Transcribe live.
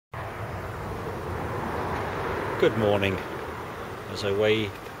Good morning, as I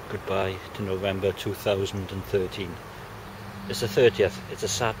wave goodbye to November 2013. It's the 30th, it's a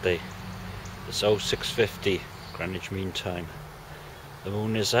Saturday, it's 06:50 Greenwich Mean Time. The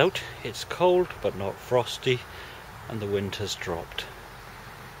moon is out, it's cold but not frosty, and the wind has dropped.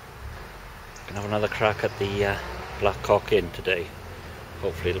 Gonna have another crack at the Black Cock Inn today.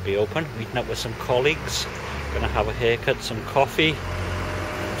 Hopefully it'll be open. Meeting up with some colleagues, gonna have a haircut, some coffee,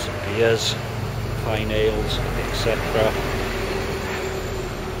 some beers, fine ales, etc.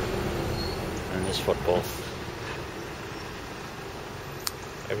 And there's football.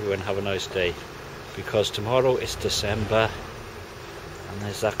 Everyone have a nice day, because tomorrow is December and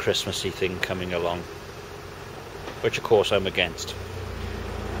there's that Christmassy thing coming along, which of course I'm against.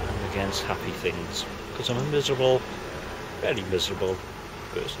 I'm against happy things because I'm a miserable, very miserable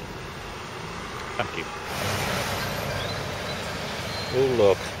person. Thank you. Oh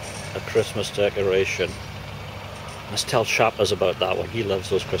look, a Christmas decoration. Must tell Shappers about that one, he loves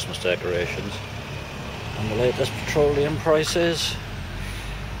those Christmas decorations. And the latest petroleum prices,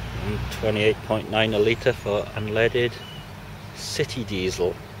 28.9 a litre for unleaded city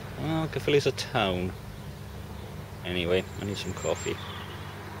diesel. Well, Caerphilly's a town. Anyway, I need some coffee.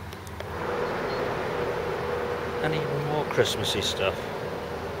 And even more Christmassy stuff.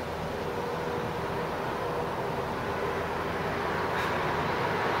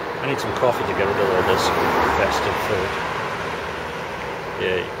 I need some coffee to get rid of all this festive food.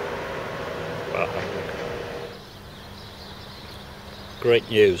 Yay. Wow. Great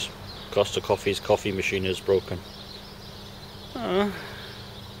news. Costa Coffee's coffee machine is broken.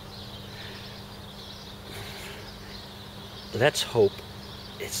 Let's hope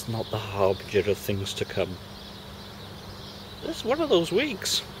it's not the harbinger of things to come. This is one of those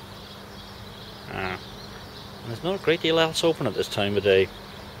weeks. There's not a great deal else open at this time of day.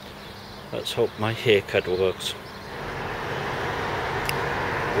 Let's hope my haircut works.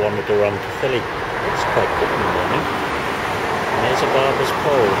 Wandered around Caerphilly. It's quite good in the morning. And there's a barber's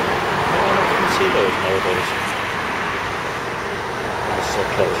pole. No one can see those nowadays. That's so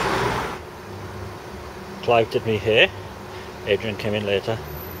close. Clive did me hair. Adrian came in later.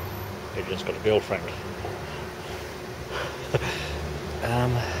 Adrian's got a girlfriend.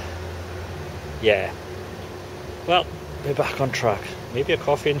 Yeah. Well, we're back on track. Maybe a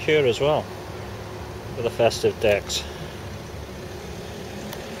coffee in here as well, for the festive decks.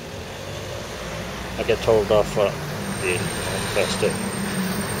 I get told off for being festive.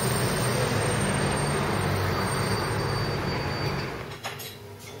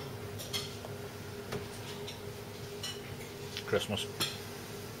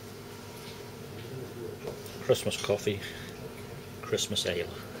 Christmas coffee, Christmas ale.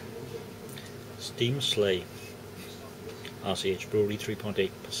 Steam Sleigh. RCH Brewery,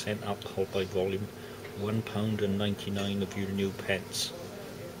 3.8% alcohol by volume, £1.99 of your new pence,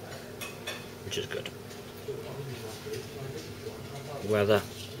 which is good. Weather,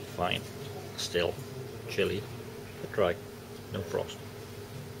 fine. Still chilly, but dry, no frost.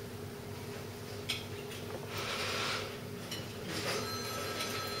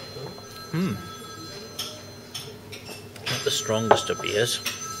 Not the strongest of beers,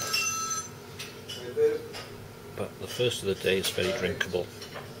 but the first of the day is very drinkable.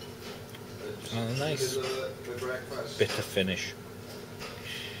 And a nice bitter finish.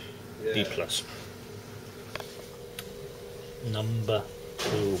 B+. Number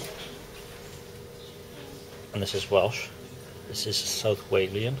 2. And this is Welsh. This is South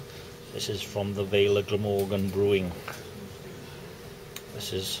Walian. This is from the Vale of Glamorgan Brewing.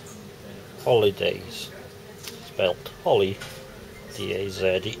 This is Holidays. Spelt Holly,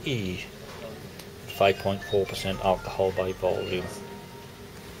 D-A-Z-E. 5.4% alcohol by volume.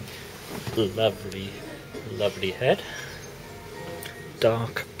 Lovely, lovely head.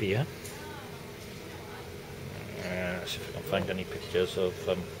 Dark beer. See if I can find any pictures of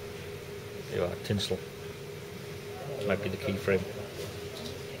there you are, tinsel. Might be the key frame.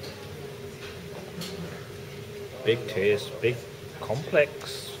 Big taste, big,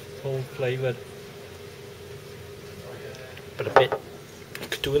 complex, full flavoured. But a bit,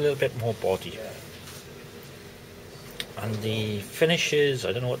 could do a little bit more body. And the finish is,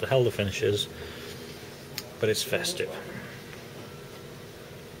 I don't know what the hell the finish is, but it's festive.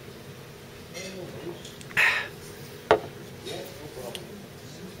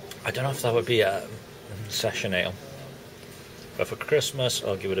 I don't know if that would be a session ale, but for Christmas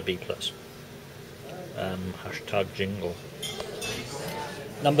I'll give it a B+. Hashtag jingle.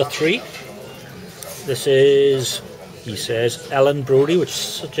 Number 3. This is, he says, Ellen Brewery, which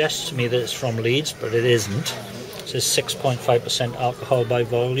suggests to me that it's from Leeds, but it isn't. It says 6.5% alcohol by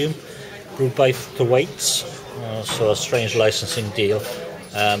volume, brewed by Thwaites, So a strange licensing deal,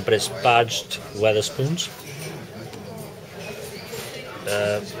 but it's badged Weatherspoons.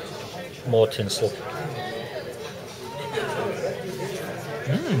 More tinsel.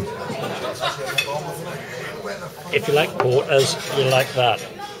 If you like porters, you like that.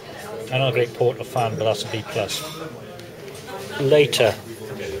 I'm not a great porter fan, but that's a B+. Later,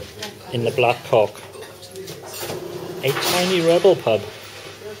 in the Black Cock, a Tiny Rebel pub.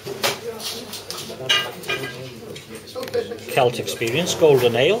 Celt experience,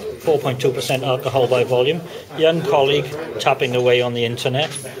 golden ale, 4.2% alcohol by volume. Young colleague tapping away on the internet.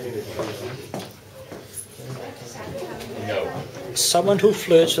 Someone who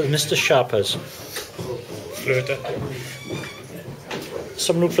flirts with Mr. Sharper's. Flirter.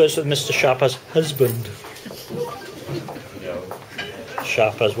 Someone who flirts with Mr. Sharper's husband.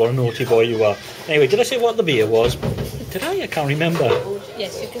 Sharper's, what a naughty boy you are. Anyway, did I say what the beer was? Did I? I can't remember.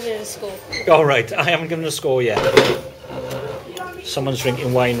 Yes, you can give it a score. All right, I haven't given a score yet. Someone's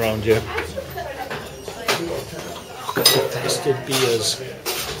drinking wine round here. Look at the Festive beers.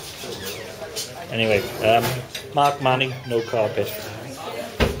 Anyway, Mark Manning, no carpet.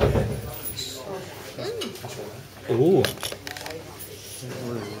 Ooh.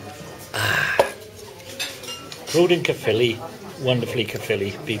 Brewed in Caerphilly, wonderfully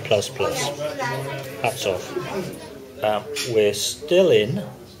Caerphilly, B++. Hats off. We're still in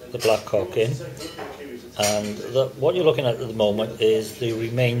the Black Cock Inn, and what you're looking at the moment is the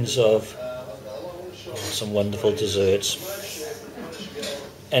remains of some wonderful desserts.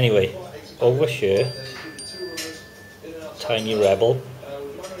 Anyway, over here, Tiny Rebel,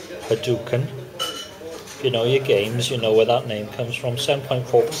 Hadouken. If you know your games, you know where that name comes from.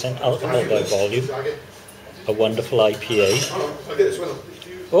 7.4% alcohol by volume. A wonderful IPA.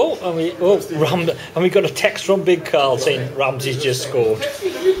 And we got a text from Big Carl saying Ramsey's just scored.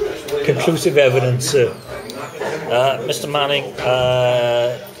 Conclusive evidence, sir. Mr. Manning,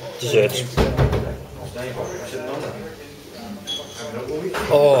 desserts.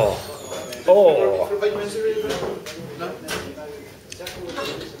 Oh.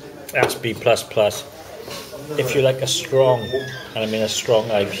 That's B++. If you like a strong, and I mean a strong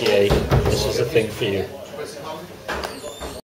IPA, this is the thing for you.